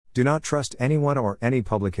Do not trust anyone or any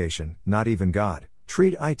publication, not even God.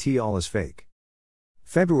 Treat it all as fake.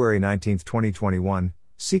 February 19, 2021.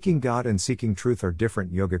 Seeking God and seeking truth are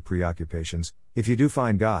different yogic preoccupations. If you do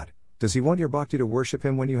find God, does He want your bhakti to worship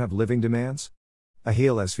Him when you have living demands?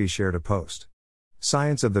 Ahil SV shared a post.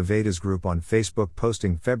 Science of the Vedas group on Facebook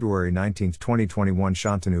posting February 19, 2021.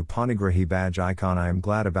 Shantanu Panigrahi badge icon. I am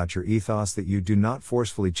glad about your ethos that you do not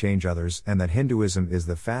forcefully change others and that Hinduism is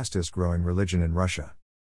the fastest growing religion in Russia.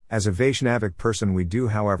 As a Vaishnavic person, we do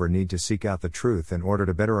however need to seek out the truth in order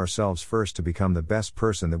to better ourselves first to become the best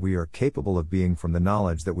person that we are capable of being from the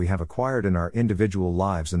knowledge that we have acquired in our individual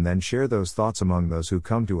lives, and then share those thoughts among those who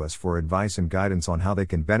come to us for advice and guidance on how they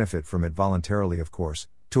can benefit from it voluntarily, of course,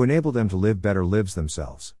 to enable them to live better lives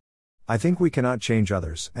themselves. I think we cannot change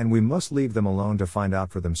others, and we must leave them alone to find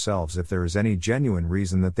out for themselves if there is any genuine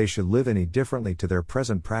reason that they should live any differently to their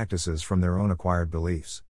present practices from their own acquired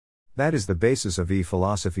beliefs. That is the basis of the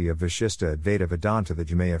philosophy of Vishishta Advaita Vedanta that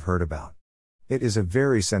you may have heard about. It is a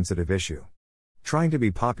very sensitive issue. Trying to be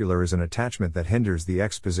popular is an attachment that hinders the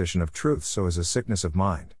exposition of truth, so is a sickness of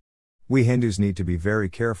mind. We Hindus need to be very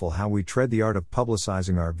careful how we tread the art of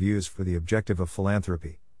publicizing our views for the objective of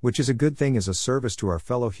philanthropy, which is a good thing as a service to our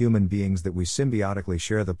fellow human beings that we symbiotically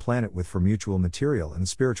share the planet with for mutual material and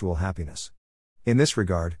spiritual happiness. In this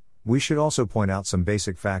regard, we should also point out some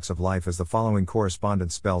basic facts of life as the following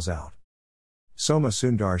correspondence spells out. Soma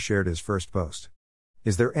Sundar shared his first post.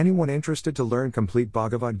 Is there anyone interested to learn complete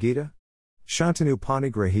Bhagavad Gita? Shantanu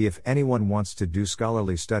Panigrahi. If anyone wants to do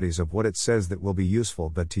scholarly studies of what it says, that will be useful,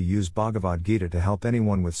 but to use Bhagavad Gita to help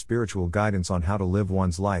anyone with spiritual guidance on how to live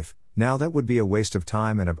one's life, now that would be a waste of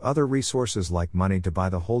time and of other resources like money to buy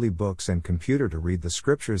the holy books and computer to read the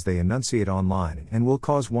scriptures they enunciate online, and will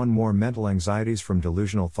cause one more mental anxieties from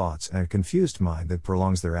delusional thoughts and a confused mind that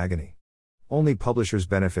prolongs their agony. Only publishers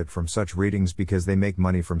benefit from such readings because they make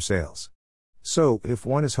money from sales. So, if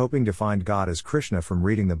one is hoping to find God as Krishna from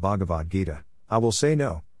reading the Bhagavad Gita, I will say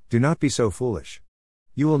no, do not be so foolish.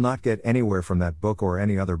 You will not get anywhere from that book or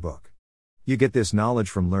any other book. You get this knowledge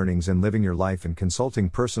from learnings and living your life and consulting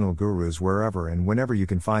personal gurus wherever and whenever you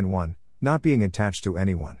can find one, not being attached to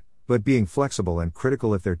anyone, but being flexible and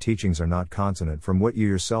critical if their teachings are not consonant from what you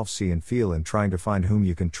yourself see and feel, and trying to find whom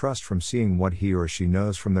you can trust from seeing what he or she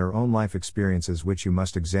knows from their own life experiences, which you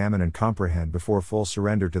must examine and comprehend before full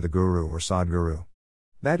surrender to the Guru or Sadguru.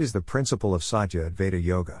 That is the principle of Satya Advaita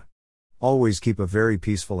Yoga. Always keep a very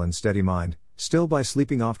peaceful and steady mind, still by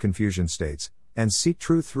sleeping off confusion states, and seek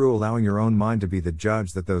truth through allowing your own mind to be the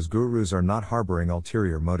judge that those gurus are not harboring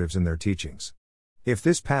ulterior motives in their teachings. If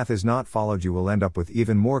this path is not followed, you will end up with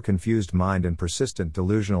even more confused mind and persistent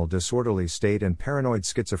delusional disorderly state and paranoid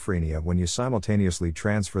schizophrenia when you simultaneously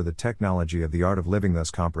transfer the technology of the art of living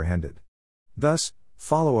thus comprehended. Thus,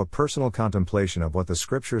 follow a personal contemplation of what the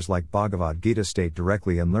scriptures like Bhagavad Gita state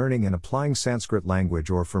directly, and learning and applying Sanskrit language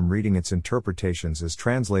or from reading its interpretations as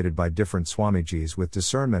translated by different Swamijis with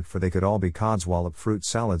discernment, for they could all be codswallop fruit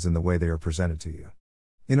salads in the way they are presented to you.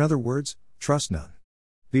 In other words, trust none.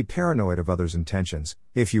 Be paranoid of others' intentions.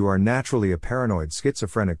 If you are naturally a paranoid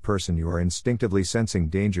schizophrenic person, you are instinctively sensing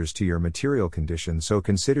dangers to your material condition, so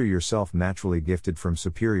consider yourself naturally gifted from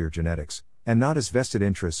superior genetics, and not as vested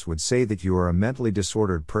interests would say that you are a mentally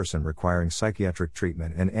disordered person requiring psychiatric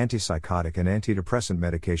treatment and antipsychotic and antidepressant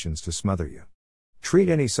medications to smother you. Treat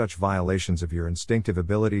any such violations of your instinctive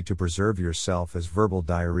ability to preserve yourself as verbal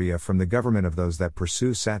diarrhea from the government of those that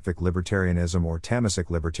pursue sattvic libertarianism or tamasic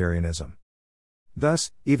libertarianism.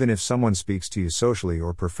 Thus, even if someone speaks to you socially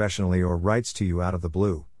or professionally or writes to you out of the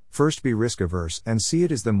blue, first be risk-averse and see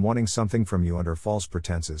it as them wanting something from you under false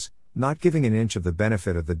pretenses, not giving an inch of the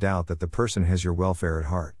benefit of the doubt that the person has your welfare at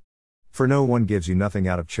heart. For no one gives you nothing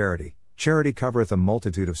out of charity. Charity covereth a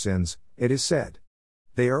multitude of sins, it is said.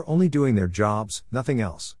 They are only doing their jobs, nothing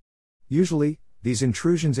else. Usually, these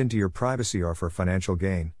intrusions into your privacy are for financial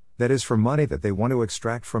gain, that is, for money that they want to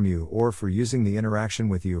extract from you, or for using the interaction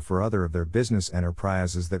with you for other of their business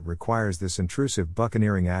enterprises that requires this intrusive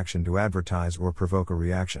buccaneering action to advertise or provoke a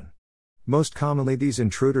reaction. Most commonly, these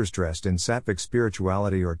intruders dressed in sattvic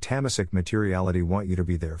spirituality or tamasic materiality want you to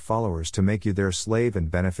be their followers, to make you their slave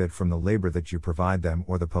and benefit from the labor that you provide them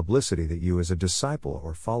or the publicity that you as a disciple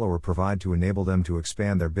or follower provide to enable them to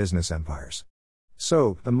expand their business empires.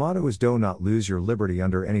 So, the motto is do not lose your liberty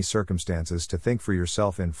under any circumstances to think for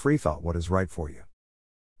yourself in free thought what is right for you.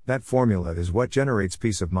 That formula is what generates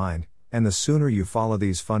peace of mind, and the sooner you follow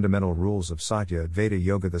these fundamental rules of Satya Advaita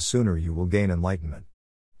Yoga, the sooner you will gain enlightenment.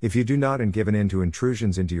 If you do not and given in to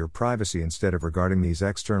intrusions into your privacy instead of regarding these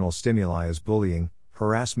external stimuli as bullying,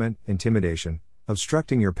 harassment, intimidation,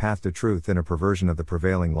 obstructing your path to truth and a perversion of the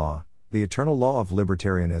prevailing law, the eternal law of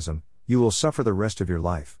libertarianism, you will suffer the rest of your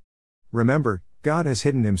life. Remember, God has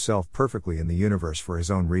hidden himself perfectly in the universe for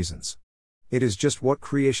his own reasons. It is just what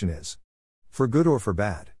creation is. For good or for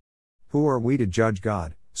bad. Who are we to judge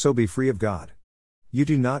God, so be free of God. You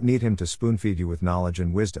do not need him to spoon-feed you with knowledge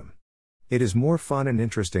and wisdom. It is more fun and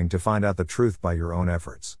interesting to find out the truth by your own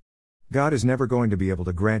efforts. God is never going to be able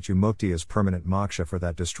to grant you mukti as permanent moksha, for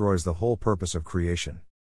that destroys the whole purpose of creation.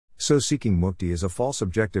 So seeking mukti is a false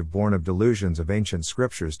objective born of delusions of ancient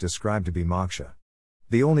scriptures described to be moksha.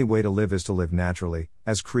 The only way to live is to live naturally,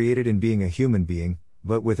 as created in being a human being,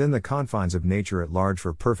 but within the confines of nature at large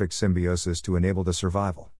for perfect symbiosis to enable the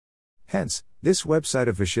survival. Hence, this website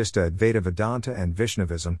of Vashista Advaita Vedanta and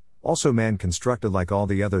Vaishnavism, also man-constructed like all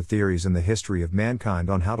the other theories in the history of mankind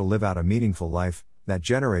on how to live out a meaningful life, that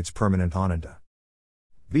generates permanent ananda.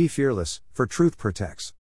 Be fearless, for truth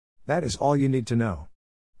protects. That is all you need to know.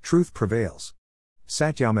 Truth prevails.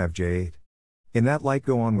 Satyam J8. In that light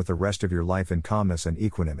go on with the rest of your life in calmness and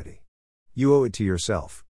equanimity. You owe it to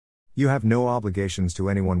yourself. You have no obligations to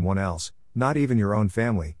anyone else, not even your own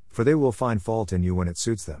family, for they will find fault in you when it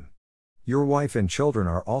suits them. Your wife and children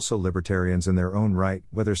are also libertarians in their own right,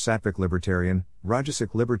 whether sattvic libertarian,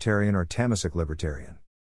 rajasic libertarian or tamasic libertarian.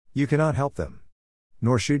 You cannot help them.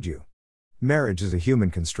 Nor should you. Marriage is a human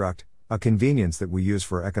construct, a convenience that we use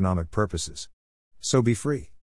for economic purposes. So be free.